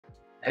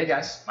Hey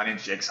guys, my name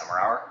is Jake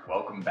Summerhour.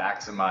 Welcome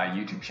back to my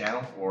YouTube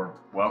channel, or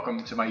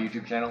welcome to my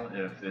YouTube channel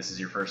if this is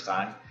your first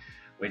time,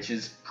 which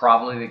is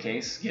probably the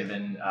case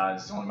given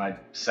this is only my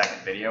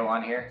second video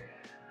on here.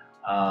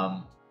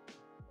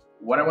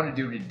 What I want to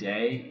do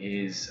today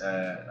is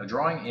a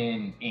drawing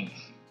in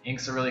ink.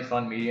 Ink's a really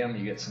fun medium.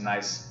 You get some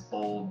nice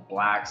bold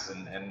blacks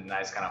and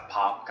nice kind of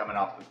pop coming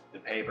off the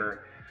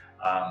paper,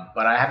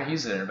 but I haven't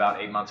used it in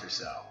about 8 months or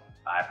so.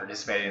 I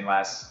participated in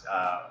last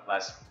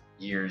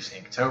year's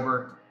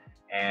Inktober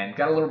and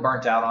got a little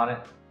burnt out on it.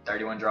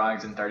 31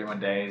 drawings in 31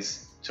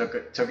 days took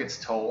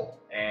its toll,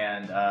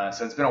 and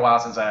so it's been a while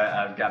since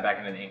I've got back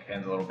into the ink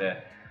pens a little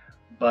bit.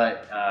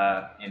 But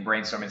in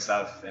brainstorming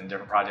stuff and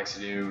different projects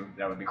to do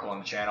that would be cool on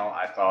the channel,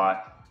 I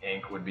thought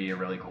ink would be a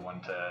really cool one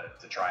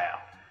to try out.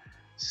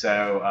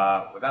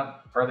 So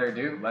without further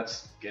ado,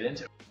 let's get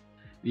into it.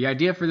 The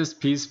idea for this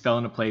piece fell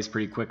into place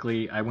pretty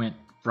quickly. I went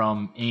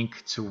from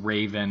ink to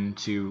Raven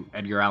to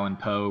Edgar Allan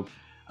Poe.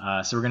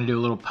 So we're going to do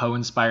a little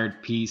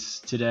Poe-inspired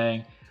piece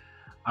today.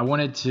 I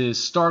wanted to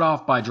start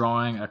off by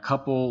drawing a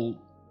couple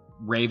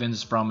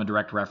ravens from a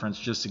direct reference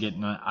just to get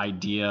an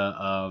idea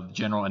of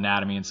general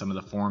anatomy and some of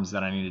the forms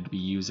that I needed to be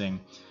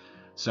using.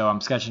 So I'm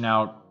sketching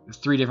out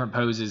 3 different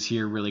poses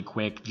here really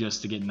quick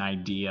just to get an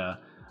idea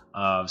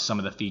of some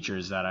of the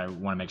features that I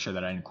want to make sure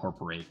that I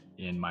incorporate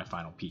in my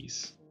final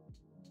piece.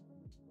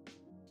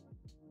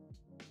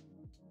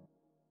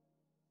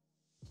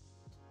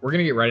 We're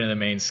going to get right into the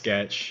main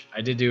sketch. I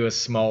did do a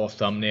small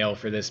thumbnail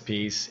for this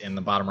piece in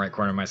the bottom right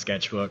corner of my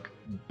sketchbook,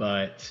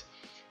 but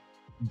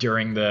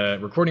during the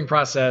recording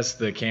process,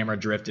 the camera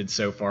drifted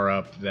so far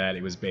up that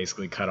it was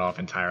basically cut off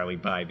entirely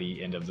by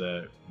the end of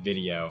the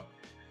video.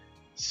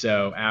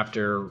 So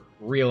after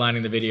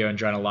realigning the video and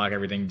trying to lock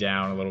everything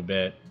down a little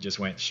bit, just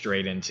went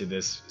straight into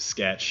this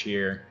sketch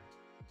here.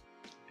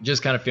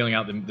 Just kind of feeling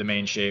out the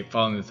main shape,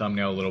 following the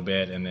thumbnail a little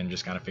bit, and then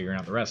just kind of figuring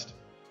out the rest.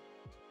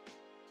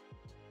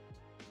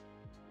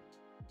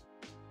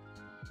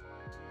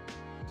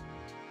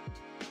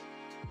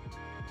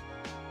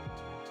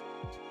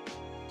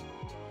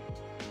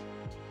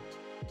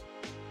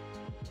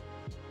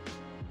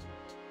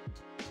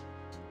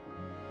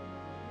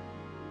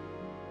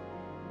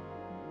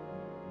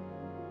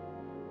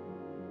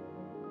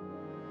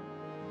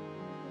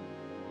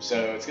 So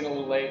it's getting a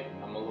little late,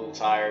 I'm a little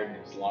tired,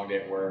 it was a long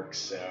day at work,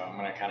 so I'm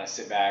going to kind of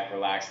sit back,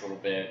 relax a little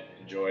bit,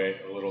 enjoy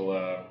a little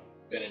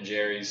Ben &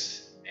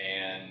 Jerry's,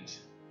 and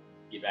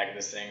get back at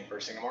this thing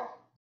first thing tomorrow.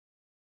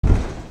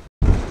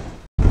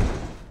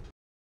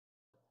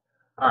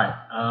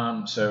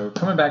 Alright, so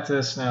coming back to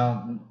this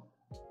now,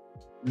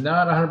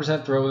 not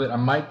 100% thrilled with it. I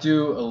might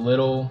do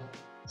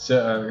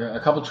a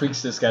couple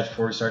tweaks to the sketch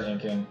before we start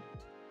inking,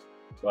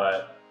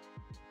 but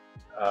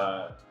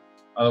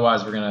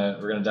otherwise, we're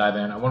gonna dive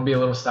in. I want to be a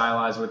little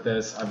stylized with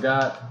this. I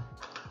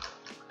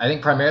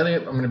think primarily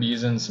I'm gonna be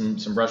using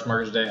some brush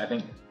markers today. I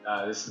think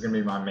this is gonna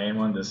be my main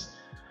one. This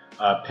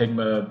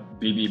Pigma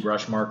BB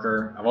brush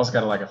marker. I've also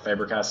got a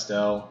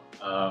Faber-Castell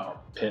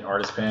PITT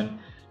artist pen.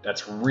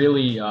 That's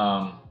really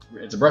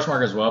it's a brush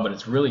marker as well, but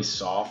it's really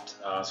soft.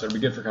 So it'd be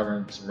good for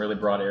covering some really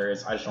broad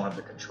areas. I just don't have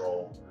the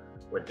control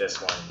with this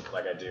one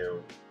like I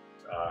do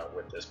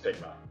with this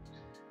Pigma,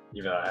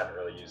 even though I haven't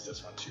really used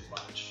this one too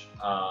much.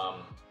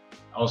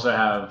 I also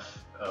have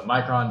a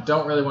Micron.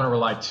 Don't really want to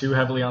rely too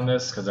heavily on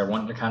this because I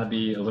want it to kind of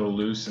be a little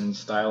loose and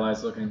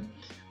stylized looking,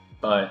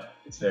 but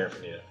it's there if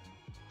you need it.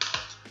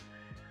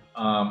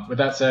 With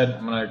that said,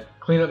 I'm going to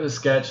clean up this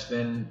sketch,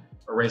 then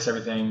erase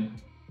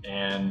everything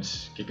and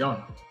get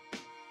going.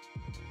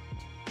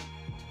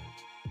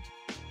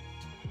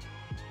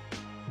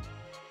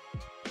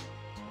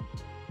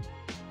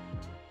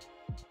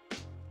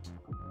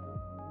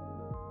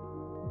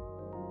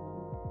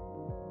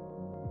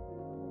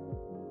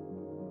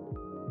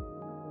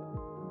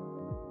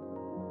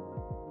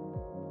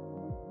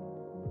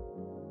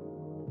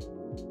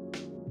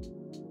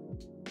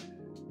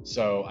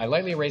 So I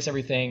lightly erase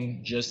everything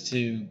just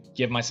to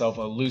give myself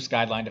a loose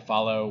guideline to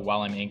follow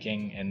while I'm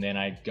inking, and then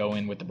I go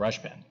in with the brush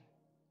pen.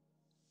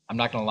 I'm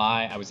not gonna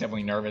lie, I was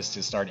definitely nervous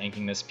to start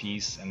inking this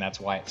piece, and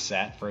that's why it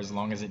sat for as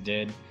long as it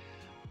did.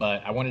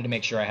 But I wanted to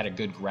make sure I had a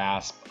good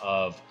grasp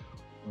of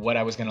what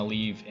I was gonna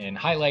leave in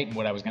highlight and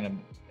what I was gonna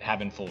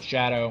have in full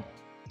shadow.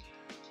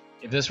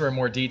 If this were a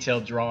more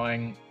detailed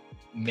drawing,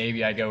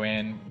 maybe I go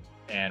in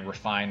and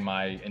refine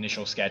my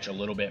initial sketch a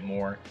little bit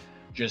more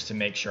just to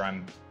make sure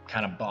I'm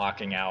kind of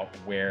blocking out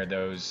where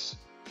those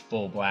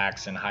full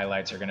blacks and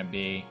highlights are going to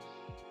be.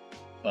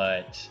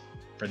 But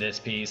for this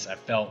piece, I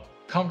felt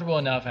comfortable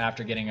enough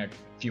after getting a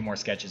few more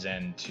sketches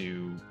in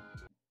to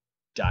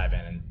dive in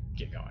and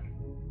get going.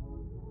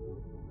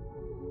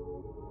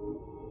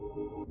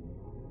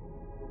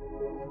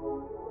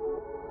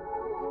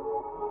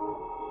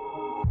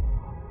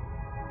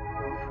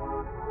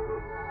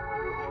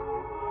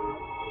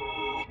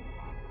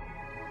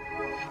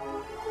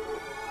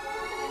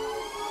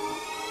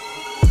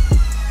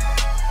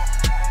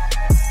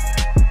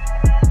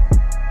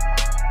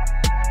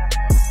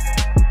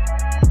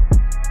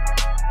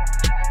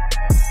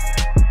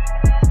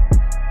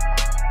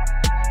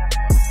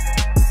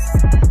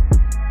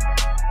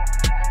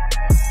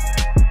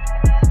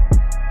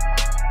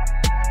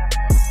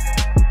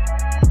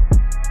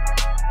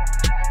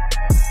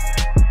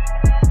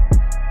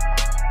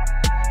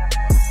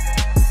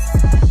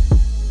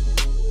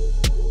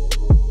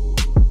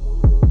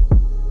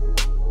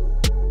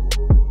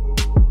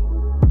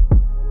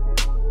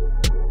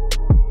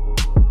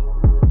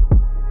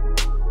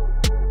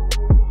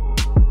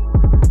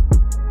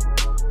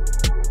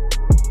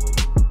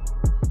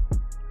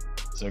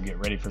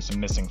 for some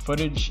missing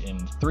footage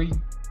in 3,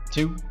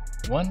 2,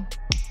 1.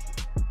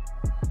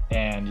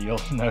 And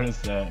you'll notice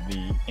that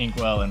the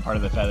inkwell and part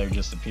of the feather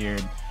just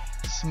appeared.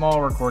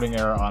 Small recording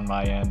error on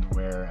my end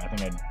where I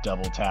think I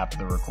double tapped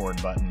the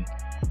record button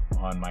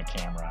on my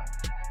camera.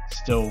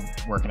 Still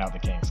working out the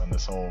kinks on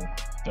this whole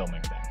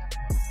filming thing.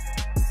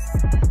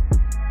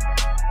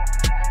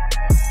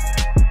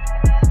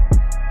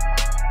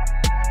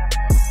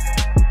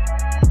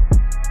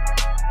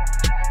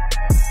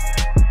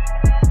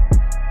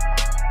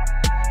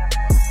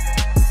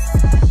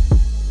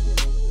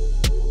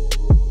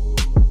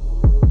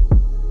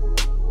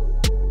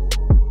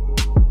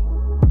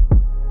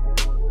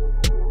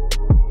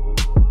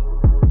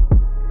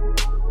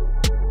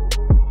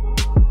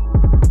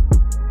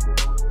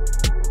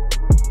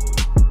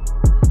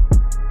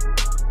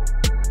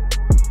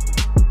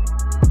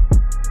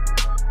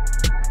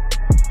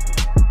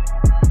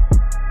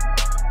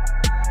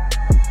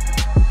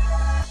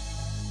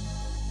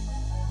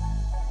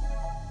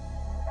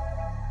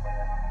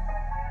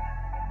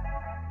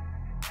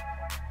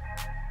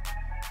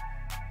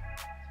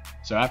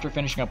 So after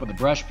finishing up with the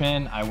brush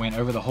pen, I went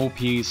over the whole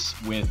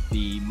piece with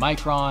the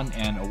micron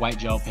and a white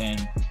gel pen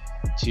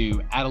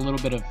to add a little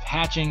bit of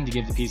hatching to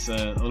give the piece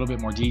a little bit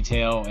more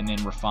detail, and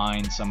then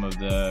refine some of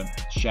the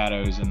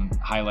shadows and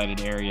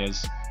highlighted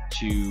areas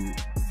to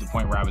the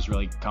point where I was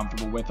really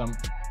comfortable with them.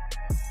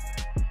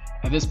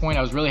 At this point,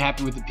 I was really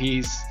happy with the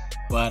piece,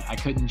 but I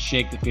couldn't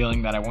shake the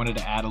feeling that I wanted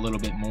to add a little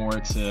bit more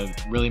to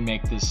really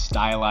make this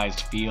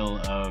stylized feel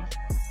of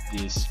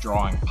this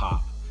drawing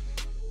pop.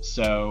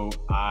 So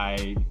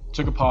I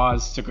took a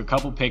pause, took a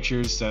couple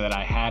pictures so that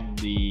I had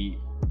the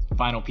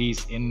final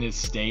piece in this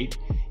state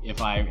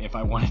if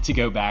I wanted to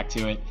go back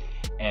to it,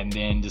 and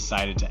then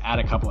decided to add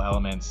a couple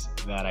elements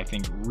that I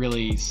think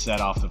really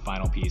set off the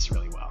final piece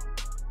really well.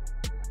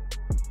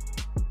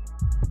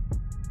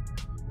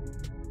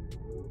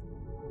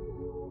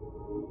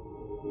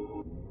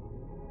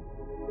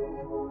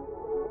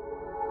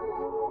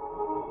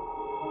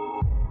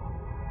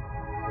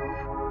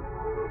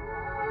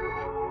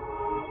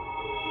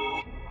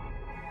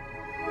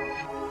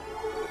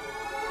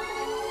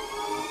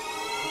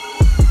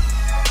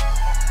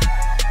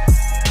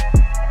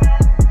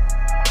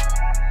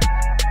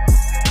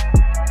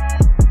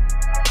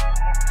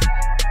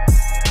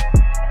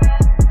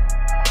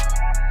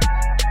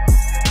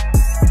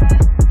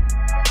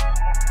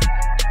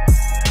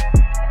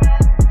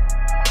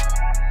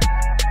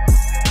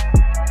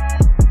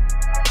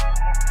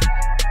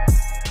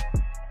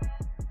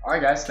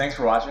 Alright guys, thanks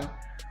for watching.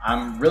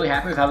 I'm really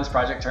happy with how this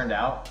project turned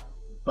out,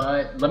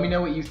 but let me know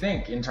what you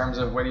think in terms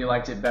of whether you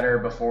liked it better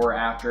before or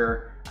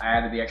after I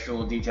added the extra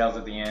little details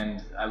at the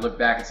end. I look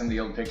back at some of the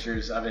old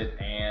pictures of it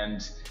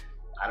and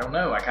I don't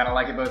know, I kind of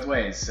like it both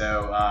ways,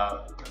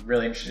 so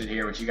really interested to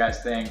hear what you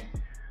guys think.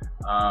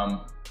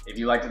 If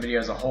you liked the video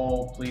as a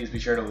whole, please be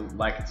sure to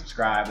like and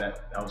subscribe.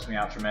 That helps me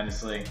out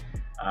tremendously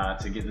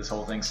to get this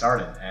whole thing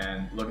started,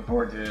 and looking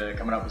forward to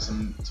coming up with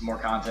some more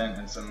content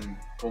and some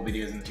cool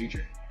videos in the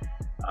future.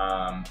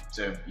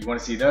 So if you want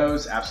to see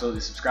those,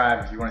 absolutely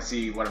subscribe. If you want to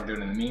see what I'm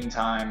doing in the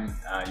meantime,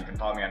 you can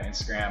follow me on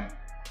Instagram.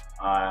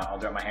 I'll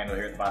drop my handle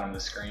here at the bottom of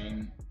the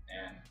screen.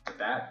 And with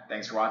that,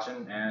 thanks for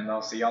watching, and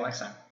I'll see y'all next time.